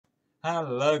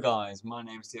Hello guys, my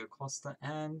name is Theo Costa,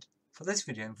 and for this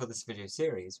video and for this video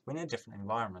series, we're in a different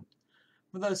environment.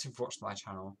 For those who've watched my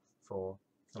channel for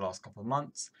the last couple of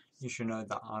months, you should know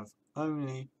that I've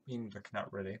only been looking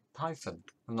at really Python.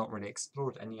 I've not really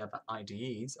explored any other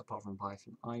IDEs apart from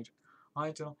Python,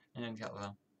 IDLE, and any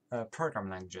other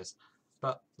programming languages.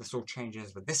 But this all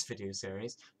changes with this video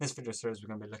series. This video series we're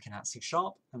going to be looking at C#,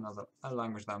 another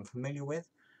language that I'm familiar with.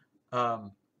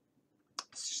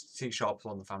 C# is one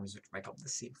of the families which make up the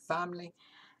C family,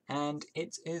 and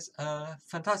it is a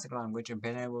fantastic language in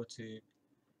being able to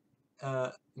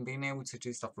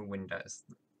do stuff with Windows.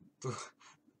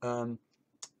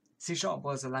 C#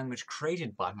 was a language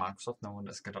created by Microsoft. No one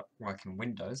that's good at working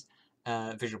Windows.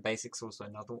 Visual Basic's also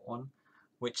another one,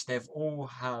 which they all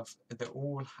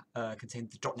contain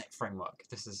the .NET framework.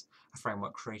 This is a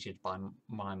framework created by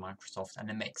Microsoft, and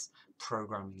it makes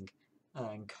programming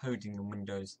and coding in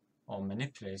Windows, or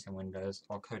manipulating Windows,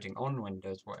 or coding on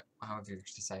Windows, however you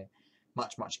wish to say,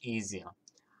 much easier.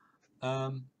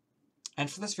 And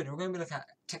for this video, we're going to be looking at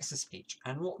text-to-speech.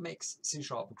 And what makes C#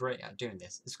 great at doing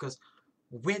this is because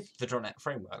with the .NET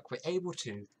framework, we're able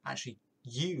to actually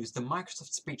use the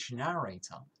Microsoft Speech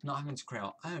Narrator, not having to create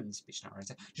our own speech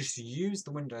narrator, just use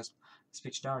the Windows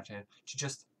Speech Narrator to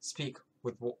just speak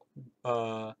with what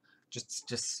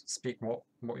just speak what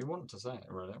you want to say,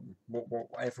 really.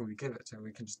 Whatever we give it to,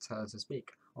 we can just tell it to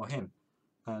speak, or him,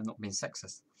 not being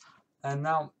sexist. And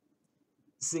now,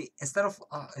 see, instead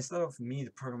of me,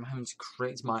 the program, having to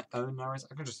create my own narrator,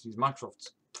 I can just use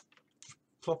Microsoft's.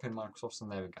 Plop in Microsoft's,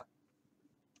 and there we go.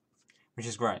 Which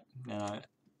is great, you know.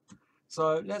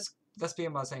 So let's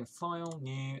begin by saying File,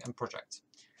 New, and Project.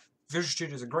 Visual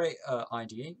Studio is a great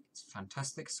IDE. It's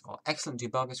fantastic. It's got excellent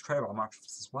debuggers created by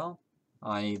Microsoft as well.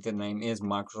 The name is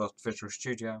Microsoft Visual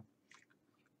Studio.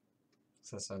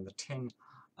 So in the tin.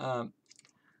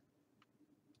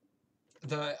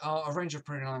 There are a range of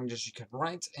programming languages you can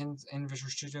write in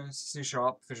Visual Studio: C#,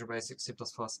 Visual Basic, C++,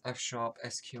 F#,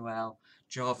 SQL,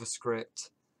 JavaScript.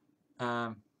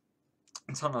 And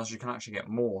sometimes you can actually get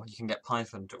more. You can get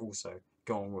Python to also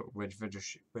go on with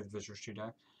Visual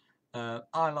Studio.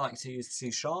 I like to use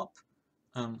C#.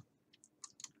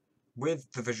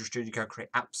 With the Visual Studio, you can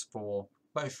create apps for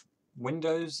both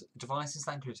Windows devices,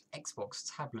 that includes Xbox,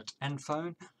 tablet, and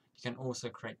phone. You can also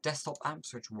create desktop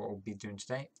apps, which we'll be doing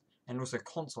today, and also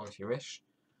console if you wish.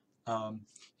 You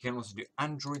can also do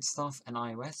Android stuff and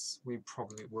iOS. We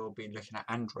probably will be looking at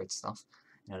Android stuff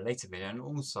in a later video, and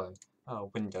also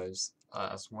Windows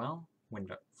as well,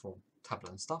 Windows for tablet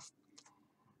and stuff.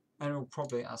 And we'll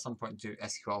probably at some point do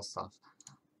SQL stuff.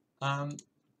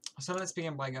 So let's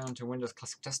begin by going to Windows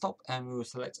Classic Desktop, and we will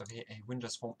select over here a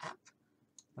Windows Form app,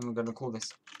 and we're going to call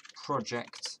this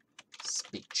Project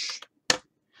Speech.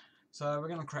 So we're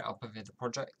going to create up over here the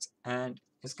project, and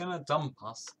it's going to dump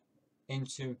us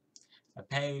into a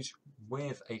page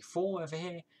with a form over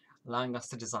here, allowing us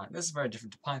to design. This is very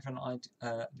different to Python,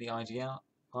 the IDLE,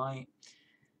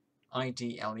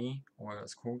 or whatever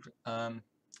it's called.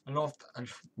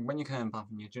 When you come in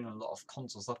Python, you're doing a lot of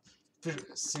console stuff.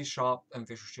 C# and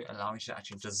Visual Studio allow you to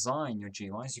actually design your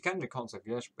GUIs. You can do console if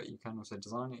you wish, but you can also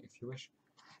design it if you wish.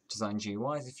 Design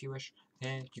GUIs if you wish.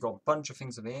 Here, you've got a bunch of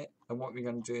things over here, and what we're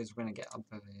going to do is we're going to get up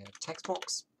over here text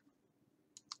box.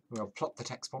 We're going to plot the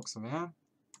text box over here.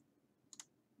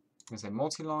 We're going to say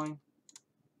multi-line.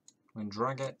 We're going to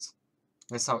drag it.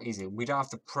 That's how easy. We don't have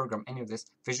to program any of this.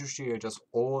 Visual Studio does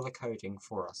all the coding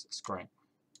for us. It's great.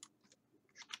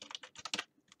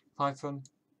 Python.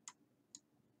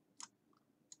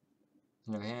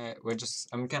 And over here,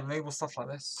 we can label stuff like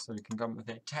this. So we can go with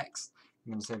here text.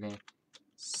 I'm going to say here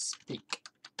speak.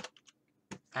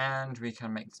 And we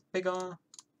can make this bigger.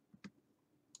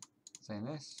 Saying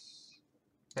this.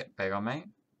 Bit bigger, mate.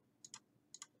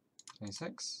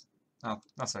 26. Oh,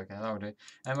 that's okay, that will do.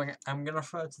 And I'm going to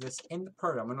refer to this in the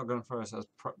program. We're not going to refer to it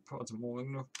as more. We're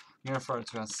going to refer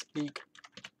to it as speak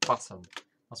button.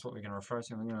 That's what we're going to refer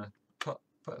to. And we're going to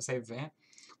put a save here.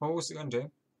 What we're also going to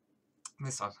do,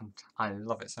 this icon, I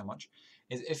love it so much,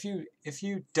 is if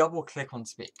you double click on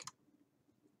speak,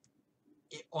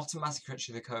 it automatically creates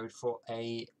you the code for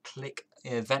a click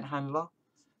event handler.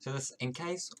 So this, in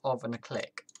case of a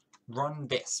click, run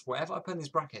this. Whatever I put in these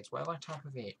brackets, whatever I type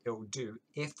of it, it will do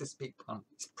if the speak button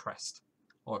is pressed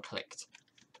or clicked.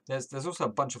 There's also a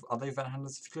bunch of other event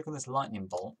handlers. If you click on this lightning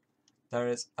bolt, there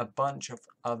is a bunch of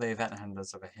other event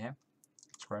handlers over here.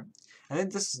 It's great. And then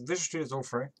this Visual Studio is all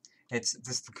free.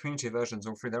 The community version is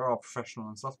all free. There are professional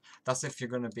and stuff. That's if you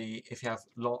have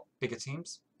a lot bigger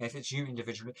teams. If it's you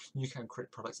individually, you can create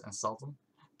products and sell them.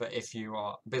 But if you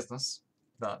are a business,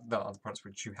 there are the products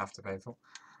which you have to pay for.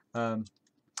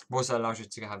 Also allows you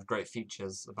to have great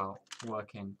features about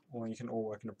working, or you can all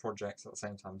work in a project at the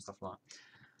same time, stuff like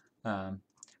that.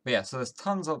 But yeah, so there's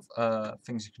tons of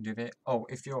things you can do here. Oh,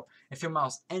 if your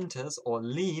mouse enters or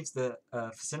leaves the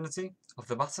vicinity of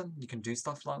the button, you can do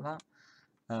stuff like that.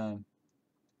 What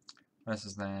else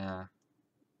is there?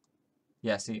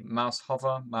 Yeah, see, mouse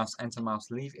hover, mouse enter,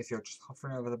 mouse leave. If you're just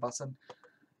hovering over the button,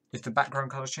 if the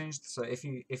background color changed, so if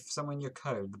somewhere in your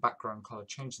code the background color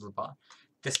changes the button,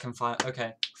 this can fire.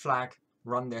 Okay, flag,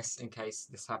 run this in case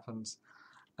this happens.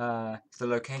 If the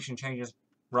location changes,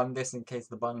 run this in case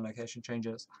the button location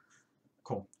changes.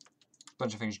 Cool.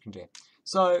 Bunch of things you can do.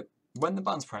 So when the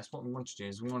button's pressed, what we want to do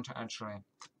is we want to actually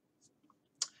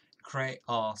create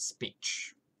our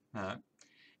speech.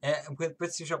 With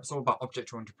C# it's all about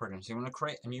object-oriented programming. So you want to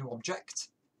create a new object.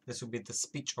 This will be the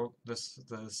speech, or the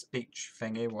speech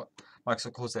thingy, what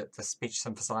Microsoft calls it, the speech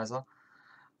synthesizer.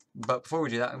 But before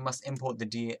we do that, we must import the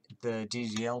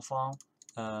DLL file,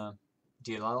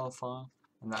 DLL file,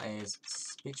 and that is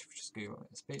speech. Just Google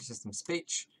it, speech system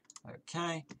speech.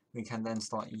 Okay, we can then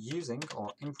start using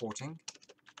or importing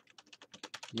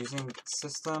using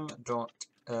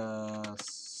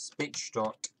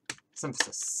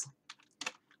system.speech.synthesis.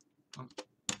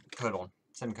 Colon,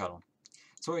 semicolon.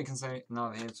 So what we can say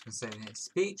now here is we can say here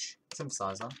speech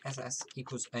synthesizer ss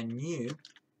equals a new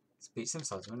speech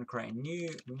synthesizer. We're going to create a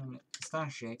new, we're going to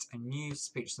instantiate a new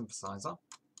speech synthesizer.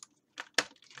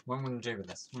 What I'm going to do with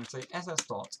this, I'm going to say ss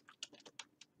dot,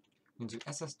 I'm going to do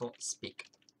ss dot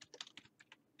speak.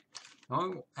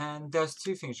 Oh, and there's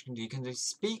two things you can do. You can do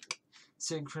speak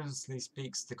synchronously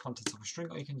speaks the contents of a string,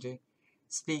 or you can do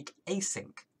speak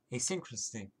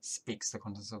asynchronously speaks the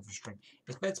contents of a string.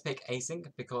 It's better to pick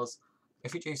async because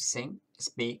if you do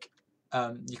speak,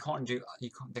 there can't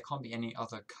be any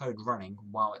other code running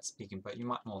while it's speaking, but you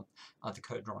might want other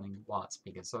code running while it's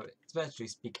speaking. So it's better to do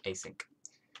speak async.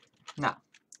 Now,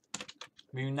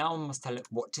 we must tell it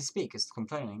what to speak. It's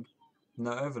complaining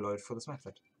no overload for this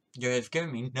method. You have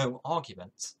given me no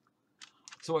arguments.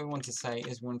 So what we want to say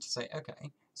is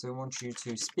okay, so we want you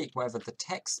to speak wherever the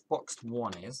text box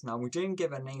 1 is. Now we didn't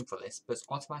give a name for this, but it's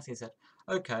automatically said,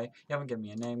 okay, you haven't given me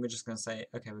a name, we're just going to say,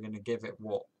 okay, we're going to give it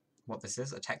what this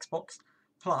is, a text box,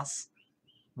 plus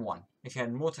 1. If you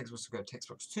had more text boxes, we'll go to text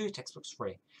box 2, text box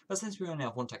 3. But since we only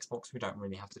have one text box, we don't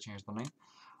really have to change the name.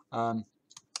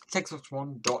 Text box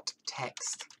 1 dot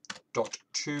text dot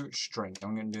toString.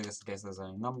 I'm going to do this in case there's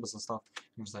any numbers and stuff.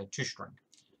 I'm going to say toString.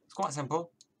 It's quite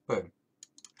simple. Boom.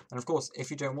 And of course, if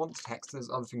you don't want the text, there's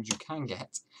other things you can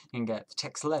get. You can get the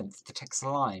text length, the text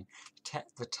line,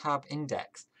 the tab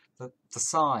index, the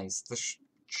size, the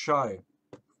show,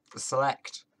 the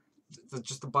select,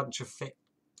 just a bunch of things.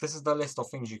 This is the list of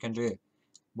things you can do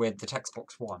with the text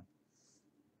box 1.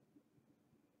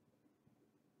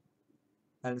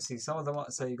 And see, some of them are,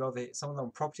 so you got some of them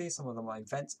are properties, some of them are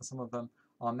events, and some of them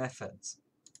are methods.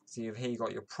 So here you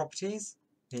got your properties,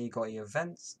 here you got your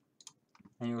events,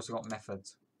 and you also got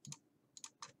methods.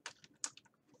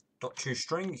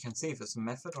 .toString, you can see if it's a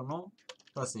method or not.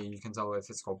 Firstly, you can tell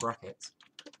if it's got brackets.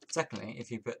 Secondly,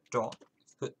 if you put dot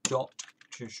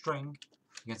 .toString,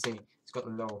 you can see it's got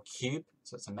the little cube,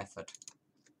 so it's a method.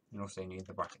 And also you need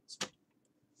the brackets.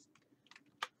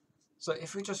 So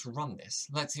if we just run this,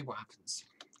 let's see what happens.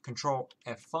 Control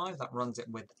F5, that runs it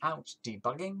without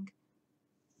debugging.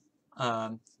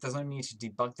 There's no need to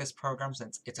debug this program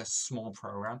since it's a small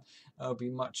program. It'll be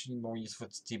much more useful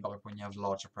to debug when you have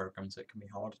larger programs. It can be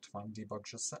harder to find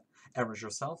errors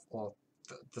yourself, or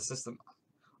the system,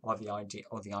 or the IDE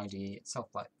itself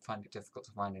might find it difficult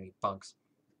to find any bugs.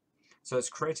 So it's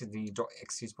created the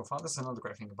 .executable file. This is another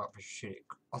great thing about Visual Studio. It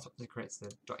automatically creates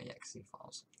the .exe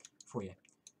files for you.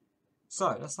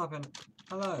 So let's type in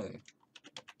hello.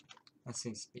 Let's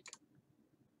see, speak.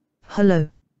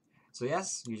 Hello. So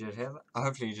yes, you did hear that.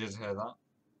 Hopefully you did hear that.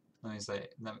 Let me say,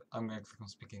 I'm going to click on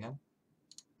speak again.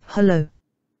 Hello.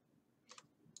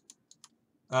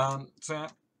 So yeah,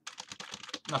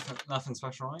 nothing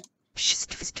special, right?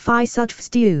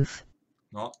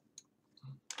 What?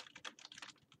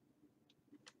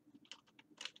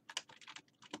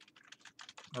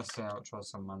 Let's see how it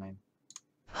tries on my name.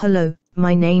 Hello,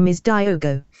 my name is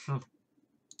Diogo.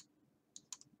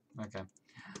 Okay.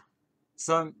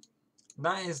 So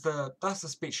that's the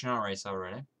speech narrator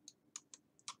already.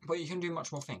 But you can do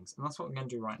much more things, and that's what we're going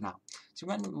to do right now. So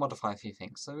we're going to modify a few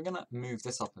things. So we're going to move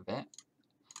this up a bit,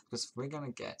 because we're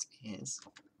going to get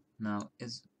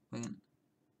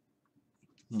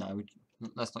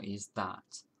let's not use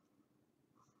that.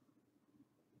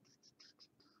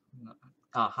 No.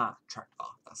 Aha, track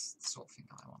bar. That's the sort of thing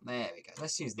I want. There we go.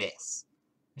 Let's use this.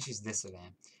 Let's use this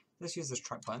again. Let's use this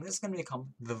track bar, and this is going to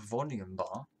become the volume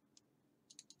bar.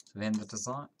 So in the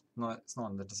design, no, it's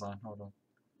not in the design. Hold on,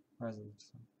 where is it?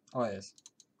 Oh, it is.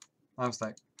 My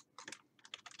mistake.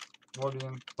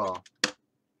 Volume bar.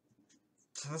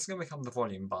 So this is going to become the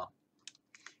volume bar.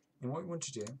 And what we want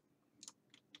to do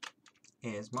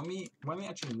is when we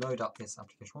actually load up this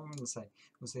application, what we're going to say,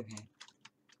 we'll say here,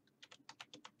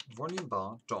 volume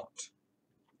bar dot.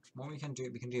 What we can do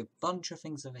a bunch of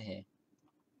things over here.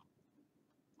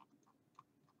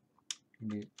 We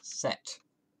can do set.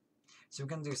 So we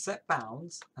can do set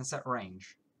bounds and set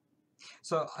range.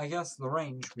 So I guess the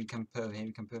range we can put over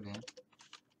here.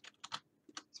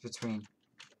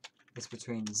 It's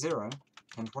between 0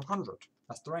 and 100.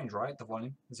 That's the range, right? The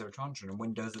volume 0 to 100, and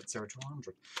Windows at 0 to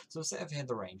 100. So we'll set over here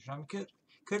the range. Now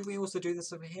could we also do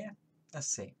this over here? Let's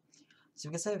see. So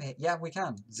we can say over here, yeah, we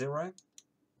can 0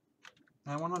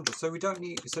 and 100. So we don't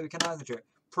need. So we can either do it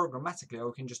programmatically, or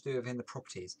we can just do it over in the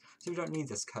properties. So we don't need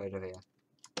this code over here.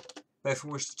 But if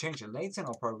we wish to change it later in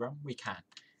our program, we can.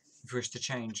 If we wish to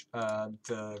change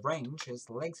the range is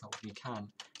later, we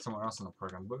can somewhere else in the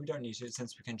program. But we don't need to,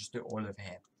 since we can just do it all over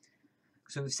here.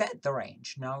 So we've set the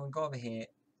range. Now we've got over here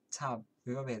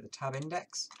we've got over here the tab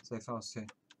index. So if I was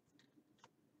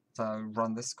to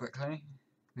run this quickly,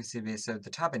 we see here. So the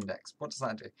tab index. What does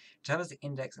that do? It tells us the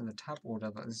index and the tab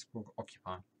order that this will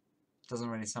occupy. Doesn't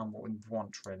really sound what we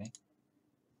want really.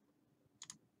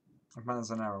 If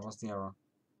there's an error, what's the error?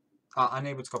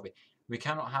 Unable to copy. We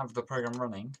cannot have the program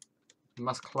running. We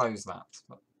must close that.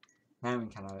 But now we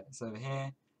can have it. So over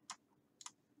here,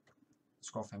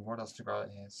 scroll thing. What else to go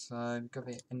here? So we've got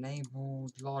the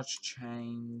enabled large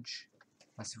change.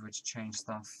 Let's see if we to change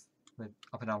stuff with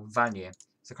up and down value.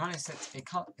 So kind of sets it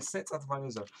sets at the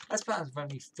value 0. Let's put it as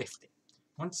value 50. I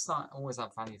want to start always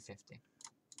at value 50.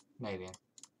 Maybe.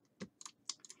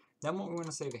 Then what we want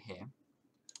to say over here.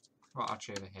 Well,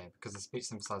 actually over here, because the speech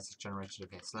synthesizer is generated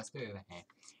over here. So let's do it over here.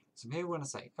 So here we want to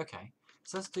say, okay,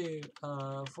 so let's do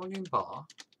volume bar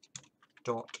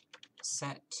dot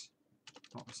set,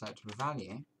 not set,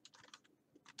 value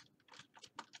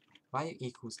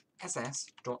equals ss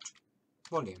dot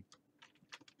volume.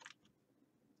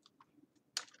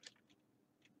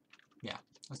 Yeah,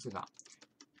 let's do that.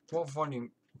 What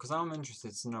volume? Because I'm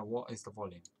interested to know what is the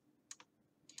volume.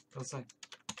 Let's say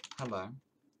hello.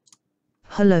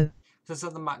 Hello. So it's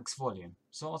at the max volume.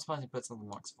 So automatically puts at the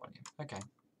max volume. Okay.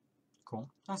 Cool.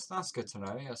 That's good to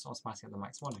know. It's automatically at the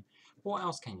max volume. What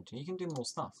else can you do? You can do more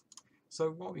stuff. So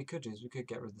what we could do is we could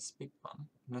get rid of the speak button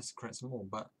and let's create some more.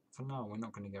 But for now, we're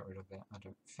not going to get rid of it, I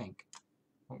don't think.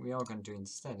 What we are going to do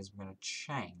instead is we're going to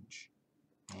change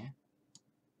here.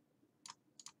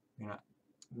 We're going to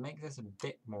make this a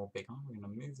bit more bigger. We're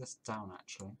going to move this down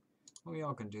actually. What we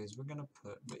are going to do is we're going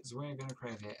to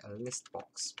create here a list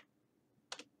box.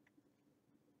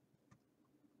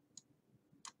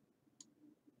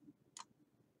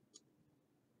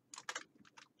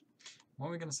 What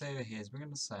we're going to say over here is we're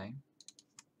going to say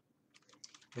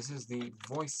this is the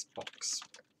voice box.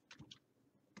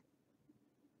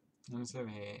 And what's over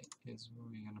here is what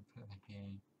we're going to put over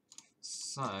here.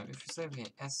 So if you say over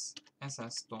here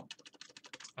ss dot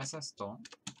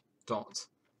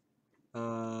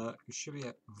it should be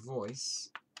a voice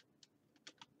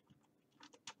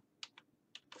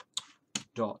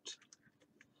dot.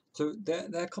 So there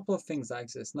are a couple of things that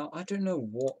exist. Now I don't know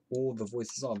what all the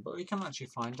voices are, but we can actually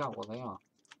find out what they are.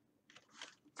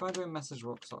 If I do a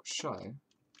message.show,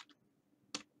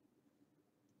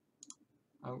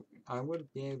 I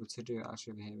would be able to do it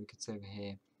actually over here. We could say over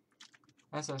here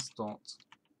ss dot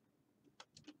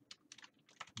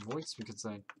voice. We could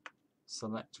say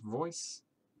select voice,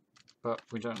 but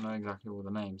we don't know exactly all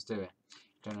the names, do we?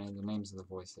 Don't know the names of the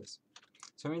voices.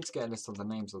 So we need to get a list of the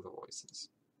names of the voices.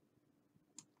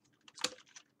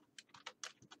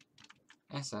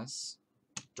 ss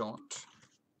dot,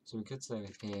 so we could say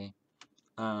over here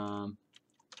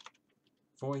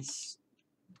voice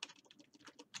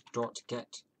dot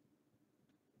get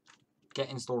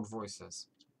installed voices.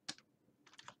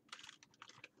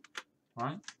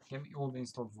 Right? Give me all the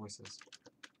installed voices.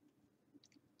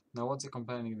 Now what's it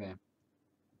complaining there?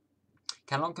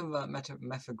 Cannot convert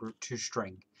method group to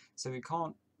string. So we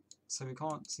can't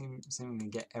seemingly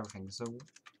get everything. So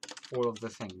all of the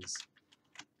things.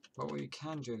 But what we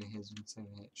can do here is we can say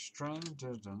here string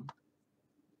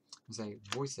we say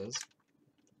voices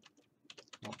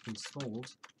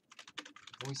installed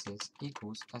voices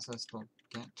equals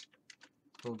ss.get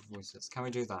installed voices. Can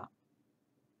we do that?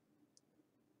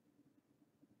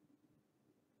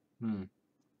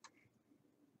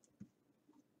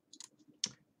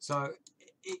 So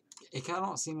it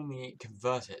cannot seemingly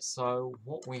convert it. So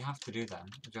what we have to do then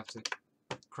is we have to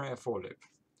create a for loop.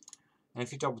 And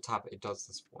if you double tap it, it does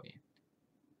this for you.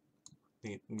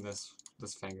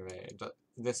 this thing over here.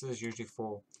 This is usually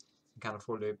for kind of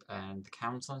for loop and the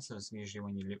counter. So it's usually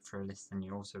when you loop through a list, and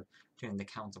you're also doing the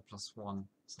counter +1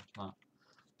 stuff like that.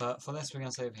 But for this, we're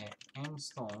going to say over here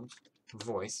installed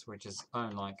voice, which is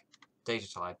own like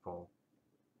data type or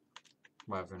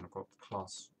whatever you want to call it,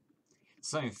 class.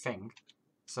 Its own thing,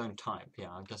 its own type.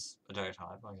 Yeah, I guess a data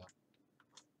type. Oh yeah,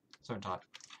 its own type.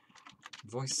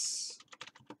 Voice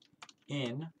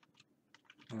in,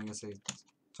 and we're going to say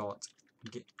dot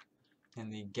get in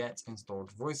the get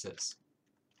installed voices.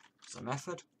 So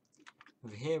method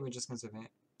over here, we're just going to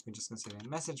say a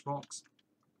message box.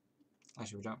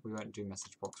 Actually, we won't do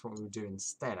message box. What we will do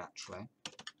instead, actually,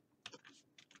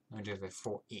 we'll do it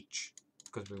for each,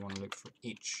 because we want to look for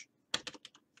each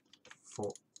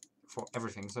for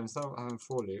everything. So instead of having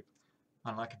for loop,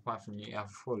 and like in Python, you have a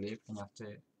for loop and you have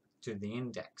to do the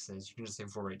indexes. You can just say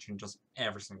for each and just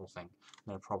every single thing,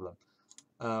 no problem.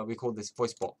 We call this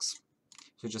voice box.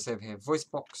 So just say over here voice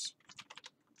box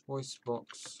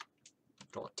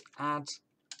dot add.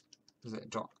 Is it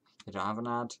dot? They don't have an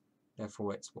add,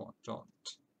 therefore it's what dot.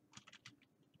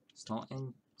 It's not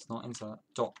insert.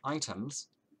 Dot items.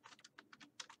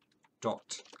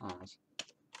 Dot add.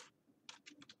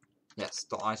 Yes,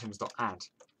 dot items dot add.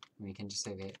 And we can just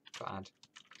say here dot add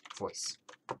voice.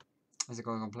 Is it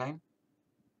going on plain?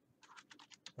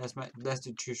 Let's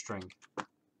do toString.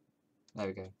 There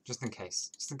we go. Just in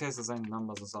case there's any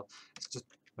numbers and stuff. It's just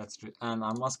better to do. And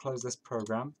I must close this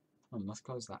program. I must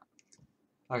close that.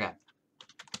 Okay.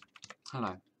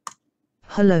 Hello.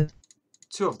 Hello.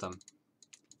 2 of them.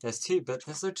 There's 2, but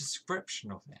there's no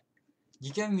description of it.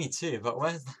 You gave me 2, but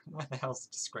where the hell's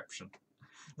the description?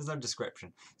 There's no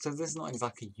description. So this is not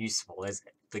exactly useful, is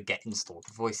it? The get installed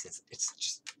voices. It's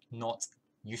just not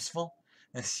useful.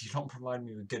 You don't provide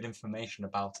me with good information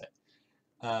about it.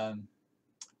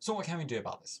 So what can we do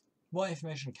about this? What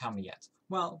information can we get?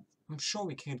 Well, I'm sure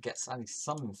we could get at least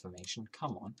some information.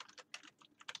 Come on.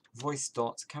 Voice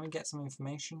dot. Can we get some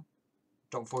information?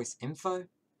 Dot voice info.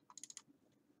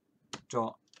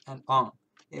 Dot and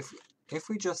if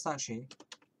we just actually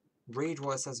read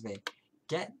what it says here,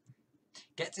 get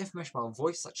information about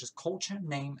voice such as culture,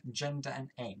 name, gender,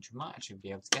 and age. We might actually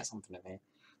be able to get something of here.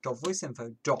 Dot voice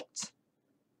info. Dot.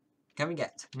 Can we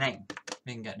get name?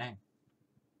 We can get name.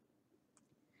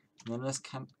 And then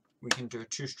we can do a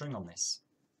toString on this.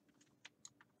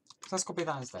 So let's copy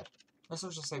that instead. Let's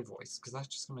not just say voice, because that's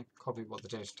just going to copy what the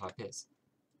data type is.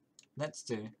 Let's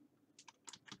do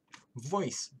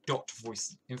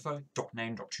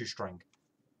voice.voiceinfo.name.toString.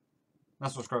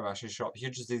 That's what Scrub actually shot. You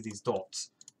just do these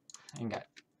dots and get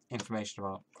information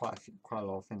about quite a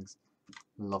lot of things.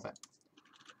 Love it.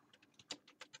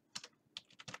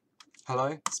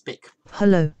 Hello, speak.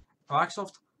 Hello.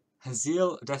 Microsoft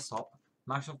Zero Desktop.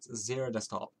 Microsoft Zero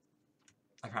Desktop.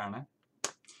 Apparently.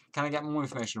 Can I get more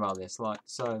information about this? Like,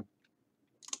 so,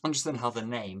 understand how the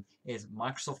name is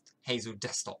Microsoft Hazel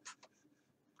Desktop.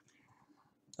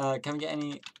 Can we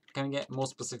get more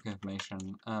specific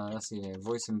information? Let's see here.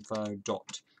 Voice info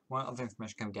dot. What other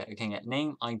information can we get? We can get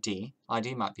name, ID.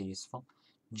 ID might be useful.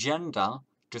 Gender,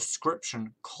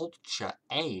 description, culture,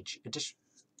 age. Just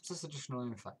additional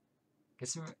info.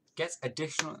 Gets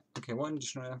additional. Okay, what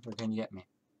additional info can you get me?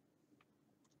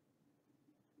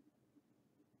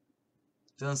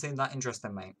 Doesn't seem that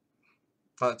interesting, mate.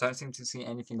 But don't seem to see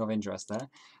anything of interest there.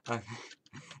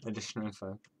 Additional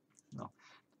info. No.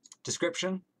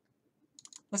 Description.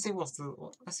 Let's see what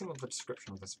the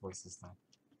description of this voice is though.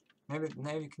 Maybe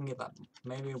we can get that.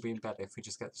 Maybe it'll be better if we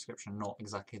just get the description, not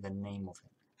exactly the name of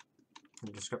it.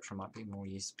 The description might be more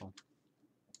useful.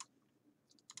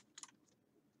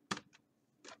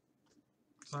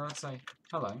 So let's say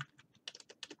hello.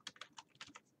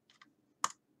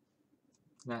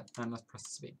 And let's press the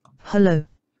speak button. Hello.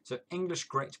 So English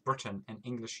Great Britain and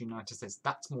English United States.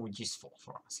 That's more useful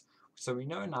for us. So we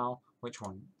know now which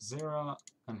one. Zira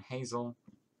and Hazel.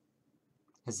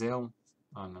 Hazel.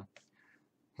 I don't know.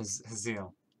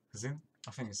 Hazel. Hazel?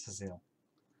 I think it's Hazel.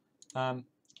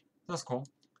 That's cool.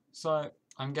 So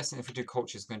I'm guessing if we do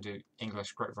culture, it's going to do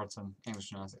English Great Britain,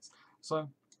 English United States. So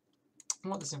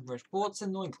what this information. But what's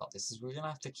annoying about this is we're going to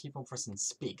have to keep on pressing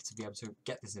speak to be able to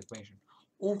get this information.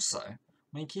 Also,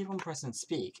 when you keep on pressing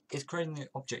speak, it's creating the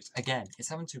object again. It's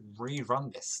having to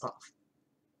rerun this stuff.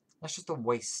 That's just a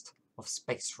waste of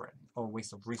space, really, or a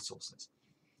waste of resources.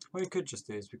 What we could just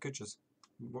do is we could just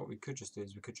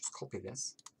copy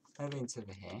this over into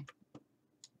over here.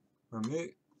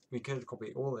 We could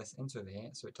copy all this into over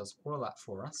here, so it does all that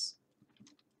for us.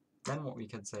 Then what we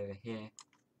can say over here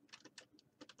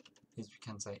is we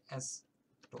can say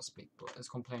s.speak, but it's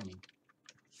complaining.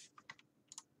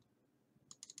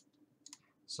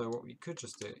 So what we could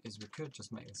just do is we could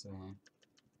just make this in here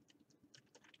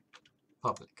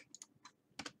public.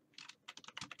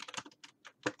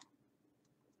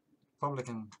 Public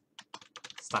and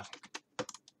static.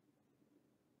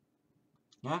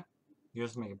 Yeah? You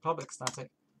just make it public static,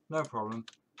 no problem.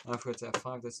 Now if we go to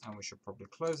F5 this, and we should probably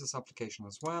close this application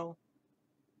as well.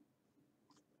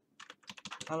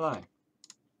 Hello.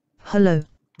 Hello.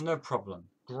 No problem.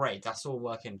 Great, that's all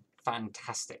working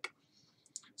fantastic.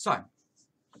 So,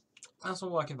 that's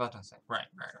all working fantastic. Right.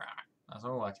 That's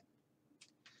all working.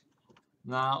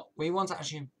 Now, we want to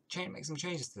actually make some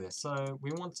changes to this. So,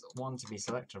 we want one to be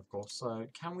selected, of course. So,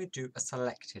 can we do a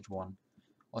selected one?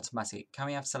 Automatic. Can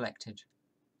we have selected?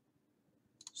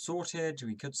 Sorted.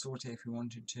 We could sort it if we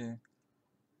wanted to.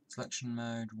 Selection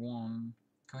mode 1.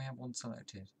 Can we have one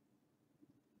selected?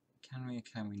 Can we or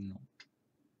can we not?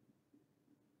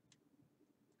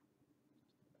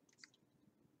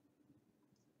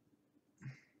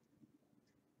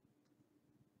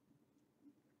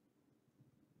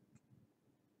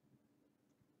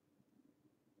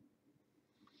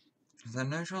 Is there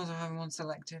no chance of having one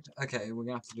selected? Okay, we're going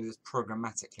to have to do this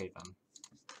programmatically then.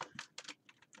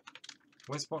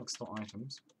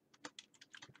 Voicebox.items.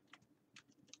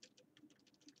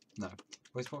 No.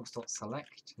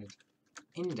 Voicebox.selected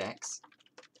index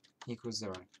equals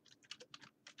 0.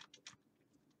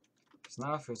 So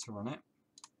now if we were to run it,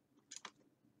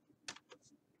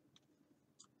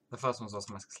 the first one's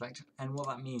automatically selected, and what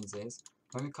that means is,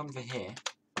 when we come over here,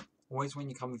 always when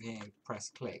you come over here and press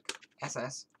click,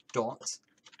 ss.voice.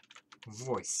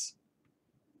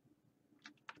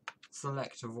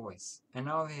 Select a voice. And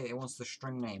now over here it wants the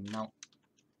string name. Now,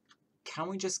 can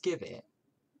we just give it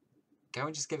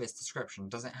its description?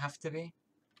 Does it have to be?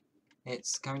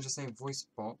 Can we just say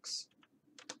voicebox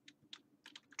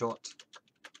dot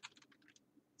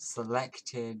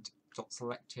selected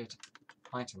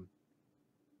item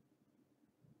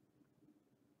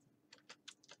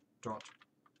dot,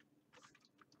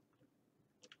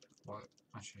 well,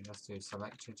 actually let's do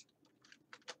selected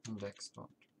index dot,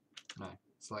 no,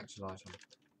 selected item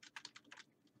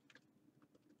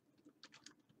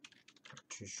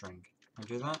to string. I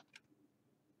do that.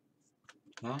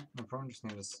 Yeah, no problem, just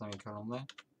need a semicolon there.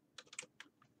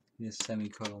 Need a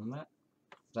semicolon there.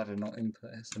 That did not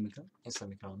input a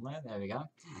semicolon there, there we go.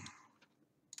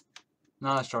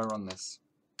 Now let's try to run this.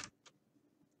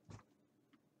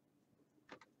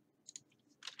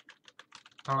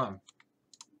 Hello.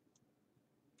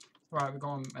 Right, we've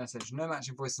got a message. No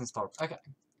matching voice installed. Okay.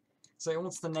 So it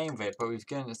wants the name of it, but we've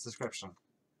given its description.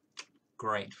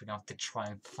 Great, we're going to have to try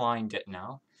and find it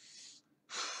now.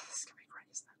 This is going to be great,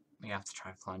 isn't it? We have to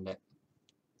try and find it.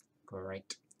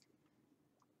 Great.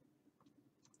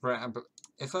 Right, but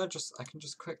if I can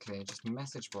just quickly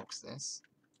message box this,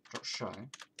 .show,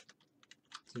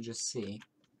 to just see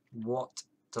what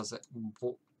is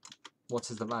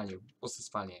the value, what's this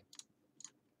value.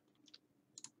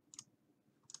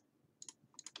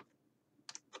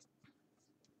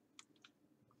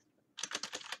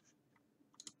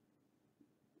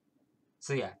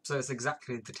 So yeah, so it's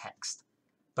exactly the text,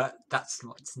 but that's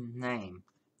not its name.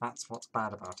 That's what's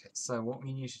bad about it. So what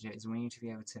we need to do is we need to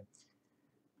be able to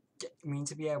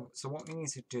so what we need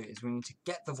to do is we need to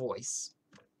get the voice.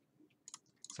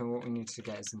 So what we need to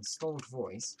get is installed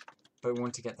voice, but we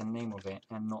want to get the name of it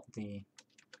and not the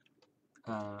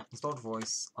installed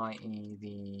voice, i.e.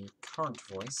 the current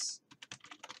voice,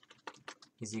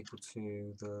 is equal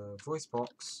to the voice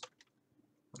box,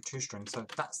 or toString. So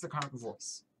that's the current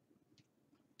voice.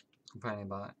 Complaining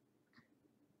about it.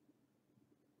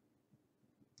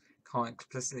 Can't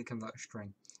explicitly convert a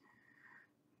string.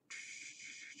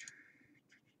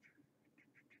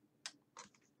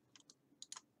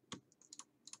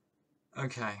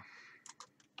 Okay.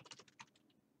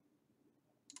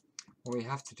 What we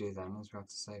have to do then is we have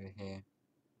to say over here,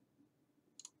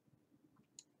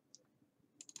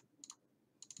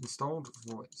 installed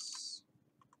voice.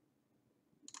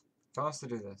 If I was to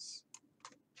do this,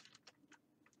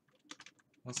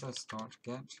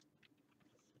 ss.get,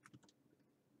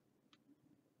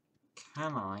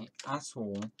 can I at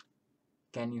all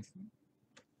get anything?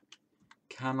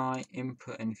 Can I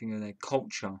input anything in there?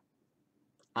 Culture.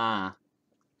 Ah.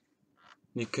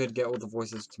 You could get all the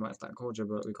voices to match that culture,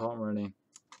 but we can't really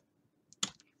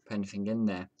put anything in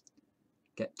there.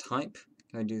 Get type.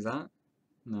 Can I do that?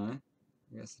 No.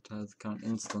 I guess the type of the current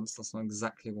instance. That's not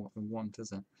exactly what we want,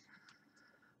 is it?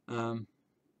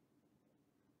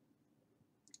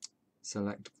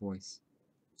 Select voice.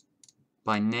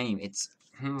 By name, it's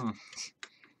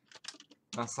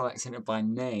that's selecting it by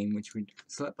name, which we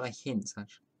select by hints,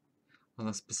 actually. Well,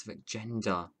 a specific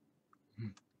gender.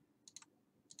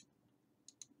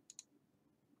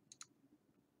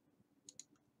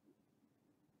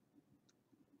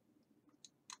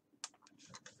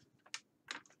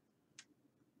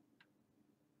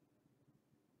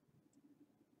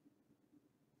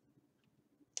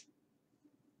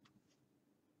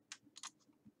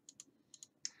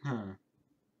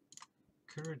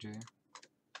 could we do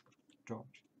dot?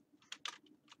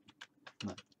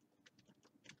 No.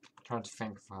 Trying to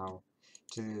think of how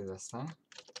to do this then.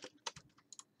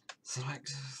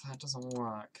 Select, that doesn't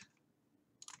work.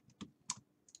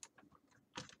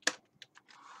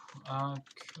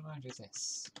 Could I do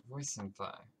this? Voice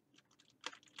info.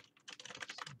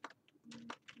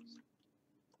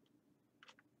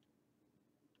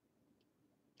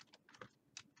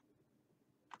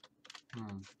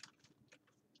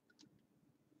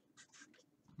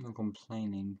 I'm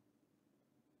complaining.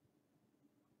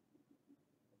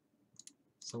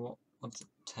 So what does it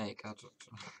take? I'll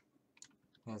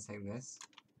take this.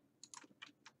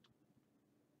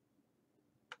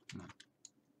 No,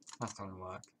 that's not gonna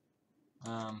work.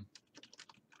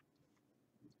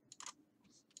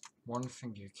 One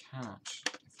thing you can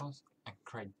actually, I can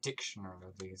create a dictionary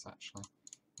of these actually.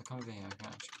 If I come over here, I can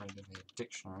actually create a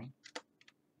dictionary.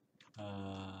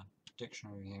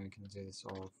 Dictionary here, we can do this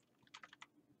of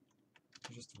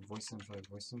just voice info.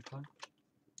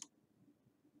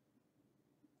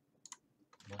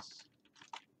 Yes.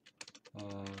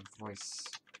 Voice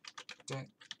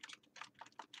dict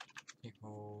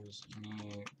equals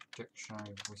new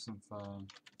dictionary voice info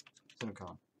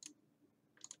semicolon.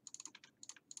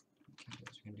 Okay,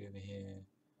 so we can do over here.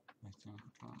 I think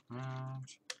add.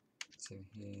 So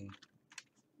here.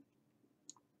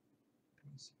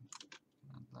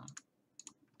 Add that.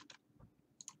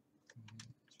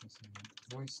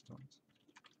 Voice dot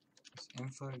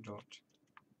info dot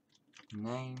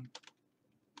name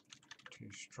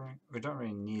to string. We don't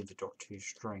really need the dot to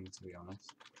string, to be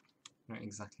honest. We don't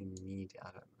exactly need it,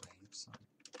 I don't believe. So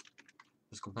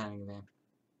just complaining there.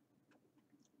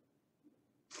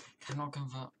 Cannot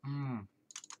convert.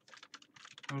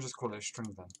 I'll just call it a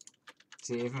string then.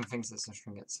 See, it even thinks it's a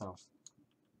string itself.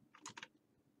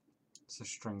 It's a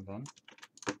string then.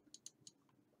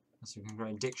 So we can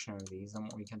create a dictionary of these, and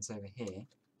what we can say over here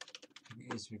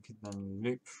is we could then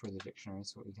loop through the dictionary.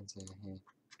 So what we can say over here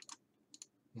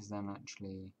is then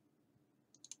actually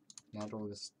add all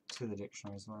this to the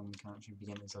dictionary as well, and we can actually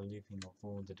begin as a looping of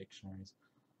all the dictionaries.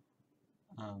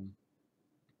 And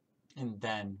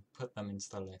then put them into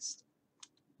the list.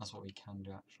 That's what we can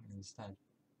do actually instead.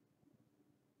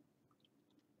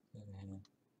 Over here.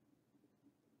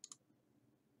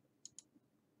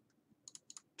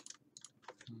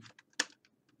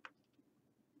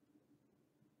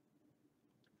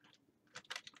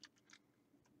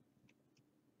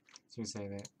 So we say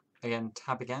that again,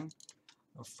 tab again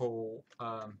for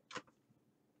so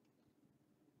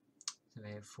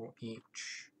there for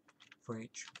each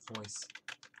voice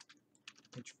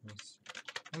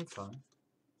info,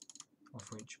 or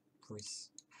for each voice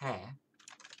pair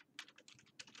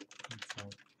info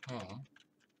pair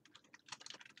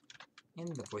in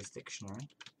the voice dictionary.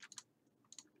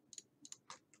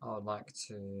 What I'd like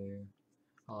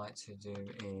to do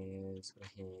is over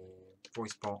here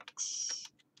voice box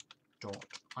dot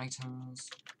items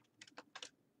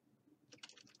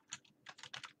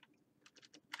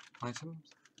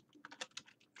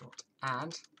dot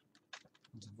add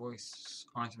into voice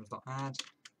items dot add.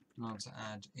 And what I want to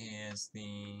add is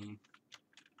the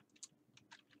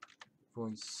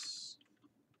voice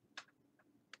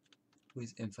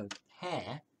info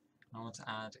pair. And I want to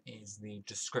add is the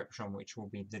description, which will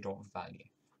be the dot value.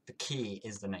 The key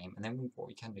is the name, and then what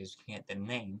we can do is we can get the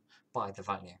name by the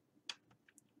value.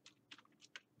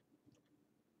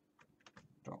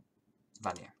 Dot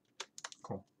value.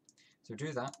 Cool. So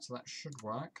do that. So that should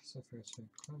work. So if we were to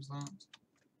close that,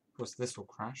 of course this will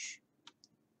crash.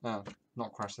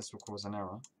 Not crash. This will cause an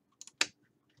error.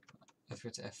 If we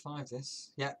were to F5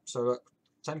 this, yeah. So look,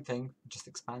 same thing. Just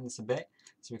expand this a bit,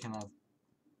 so we can have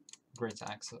greater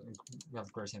access. We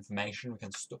have greater information.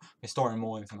 We're storing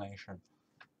more information,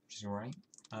 which is great.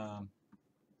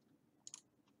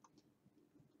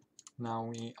 Now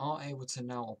we are able to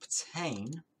now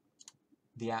obtain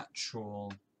the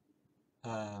actual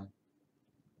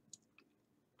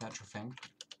thing.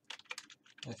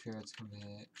 If we were to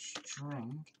convert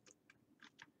string,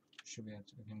 should be able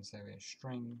to, we can say a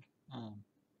string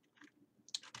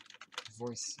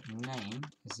voice name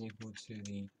is equal to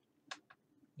the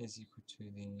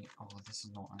oh, this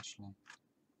is not actually.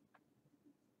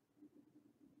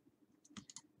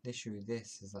 The issue with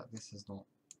this is that this is not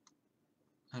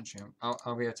actually.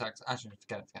 I'll be able to access. Actually,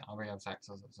 forget it. I'll be able to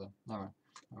access it. So no worries.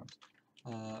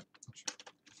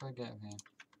 If I get here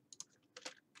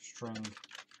string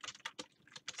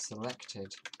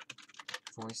selected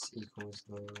voice equals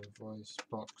the voice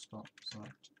box dot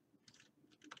select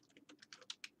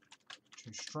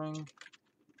to string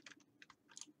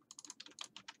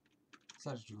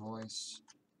selected voice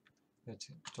go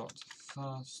to dot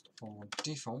first or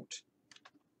default.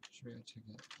 Should be able to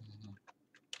get here.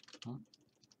 Oh,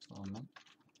 that's what I meant.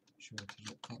 Should be able to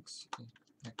get x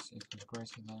equals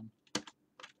greater than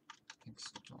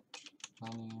x dot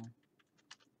value.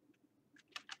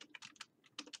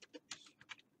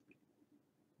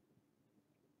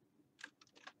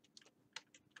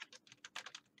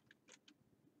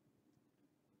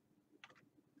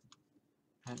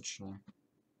 Actually,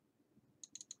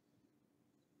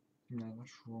 no,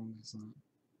 that's wrong, isn't it?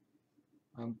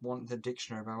 I want the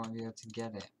dictionary, but I won't be able to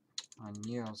get it. I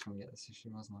knew I was going to get this issue,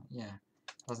 wasn't I? Yeah,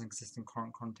 it doesn't exist in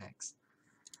current context.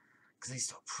 Because it's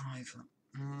not private.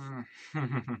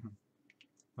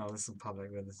 Well, this is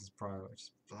public, but this is private, which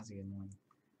is bloody annoying.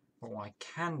 But what I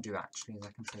can do actually is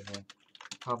I can say here,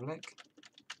 public,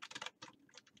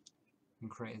 and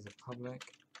create as a public.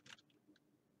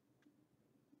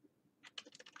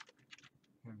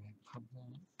 Here we have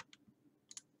public.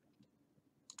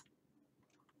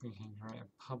 We can create a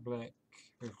public.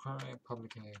 We create a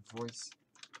public voice.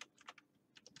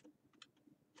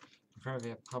 We create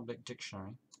a public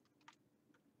dictionary.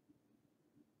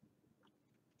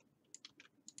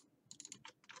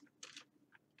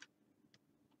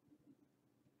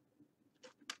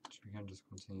 So we can just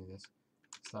continue this.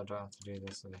 So I don't have to do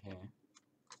this over here.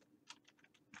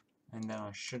 And then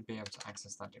I should be able to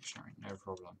access that dictionary, no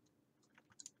problem.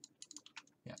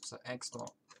 Yep, so x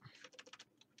dot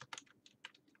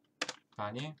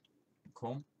value,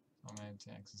 cool. I'm able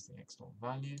to access the x dot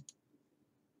value.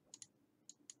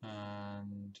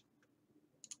 And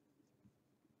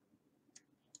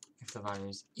if the value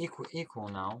is equal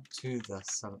now to the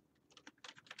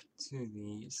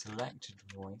selected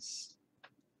voice,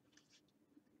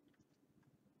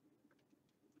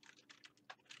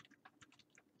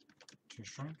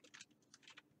 toString.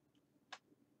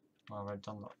 Well, I've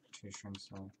done that toString,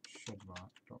 so I should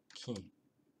write dot key.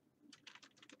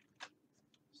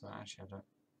 So actually, I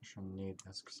shouldn't need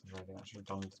this because I've already actually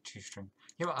done the toString.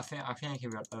 You know what? I think I can be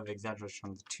over exaggerating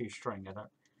on the toString. I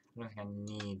don't think I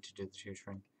need to do the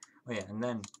toString. Oh yeah, and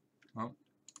then, well,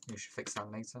 we should fix that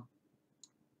later.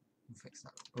 We'll fix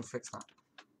that. We'll fix that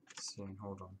soon.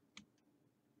 Hold on.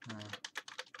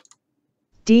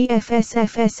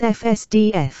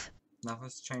 DFSFSFSDF. Now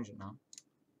let's change it now.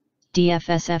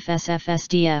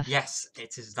 DFSFSFSDF. Yes,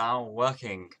 it is now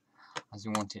working as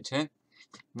we want it to.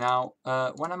 Now,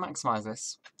 when I maximize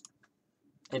this,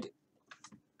 it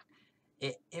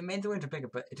made the window bigger,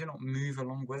 but it did not move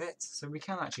along with it. So we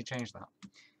can actually change that.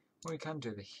 What we can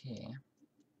do over here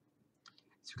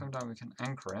is we come down, we can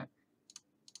anchor it.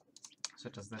 So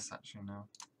it does this actually now.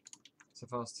 So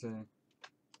if I was to,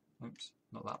 oops,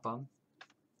 not that button.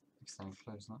 Next time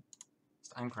close that.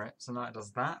 Just anchor it. So now it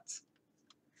does that.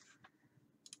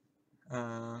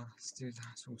 Let's do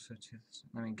that also to.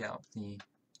 Let me get up the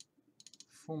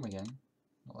form again.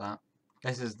 Not that.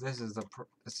 This is the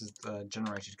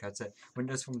generated code. So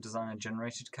Windows Form Designer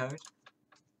generated code.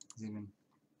 And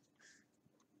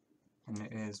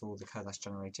it is all the code that's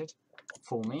generated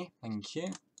for me. Thank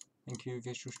you. Thank you,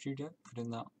 Visual Studio, for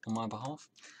doing that on my behalf.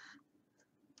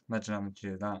 Imagine having to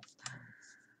do that.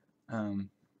 That'd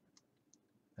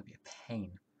be a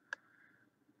pain.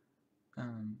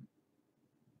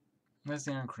 Where's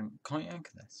the anchoring? Can't you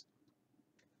anchor this?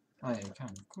 Oh yeah, you can,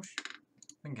 of course.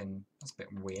 Thinking that's a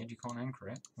bit weird, you can't anchor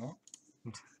it. What?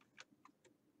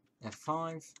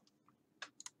 F5.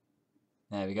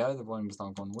 There we go, the volume's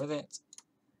now gone with it.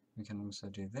 We can also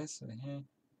do this over here.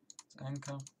 Let's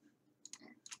anchor.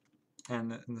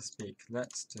 And the speak.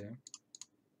 Let's do.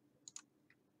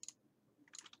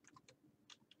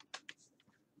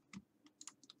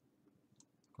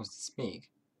 Of course, the speak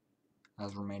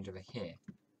has remained over here.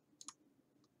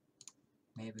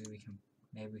 Maybe we can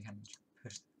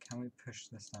push. Can we push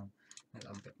this down? Make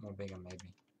that a bit more bigger,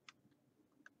 maybe.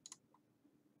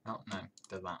 Oh no,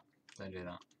 do that. Don't do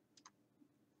that.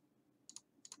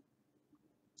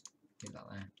 Keep that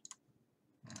there.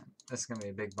 Yeah. This is going to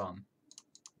be a big bun.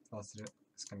 If I was to do it,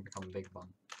 it's going to become a big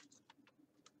bun.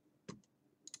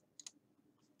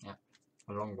 Yeah,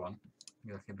 a long one.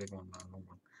 Maybe like a big one, not a long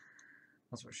one.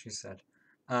 That's what she said.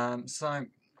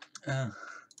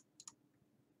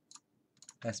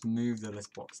 Let's move the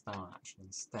list box down actually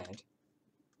instead.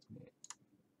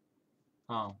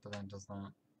 Oh, but then does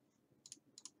that.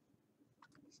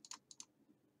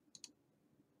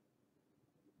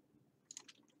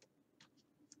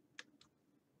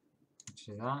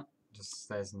 Do that. Just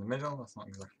stays in the middle. That's not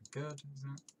exactly good, is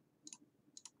it?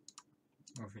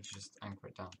 Or if we just anchor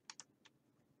it down.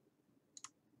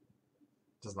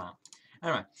 Does that.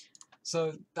 Anyway,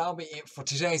 so that'll be it for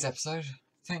today's episode.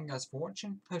 Thank you guys for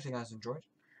watching. Hope you guys enjoyed.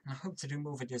 and I hope to do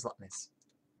more videos like this.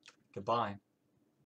 Goodbye.